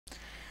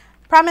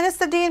Prime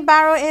Minister Dean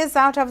Barrow is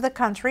out of the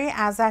country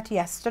as at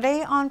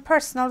yesterday on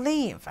personal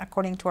leave.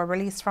 According to a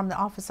release from the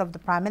Office of the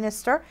Prime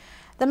Minister,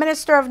 the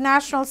Minister of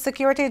National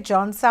Security,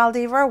 John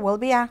Saldivar, will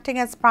be acting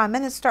as Prime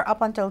Minister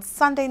up until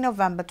Sunday,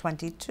 November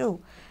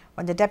 22,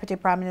 when the Deputy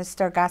Prime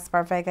Minister,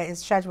 Gaspar Vega, is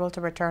scheduled to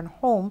return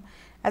home,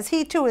 as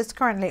he too is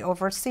currently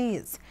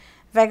overseas.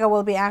 Vega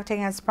will be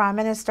acting as Prime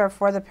Minister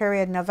for the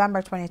period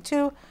November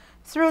 22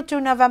 through to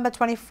November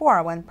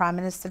 24, when Prime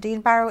Minister Dean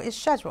Barrow is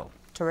scheduled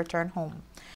to return home.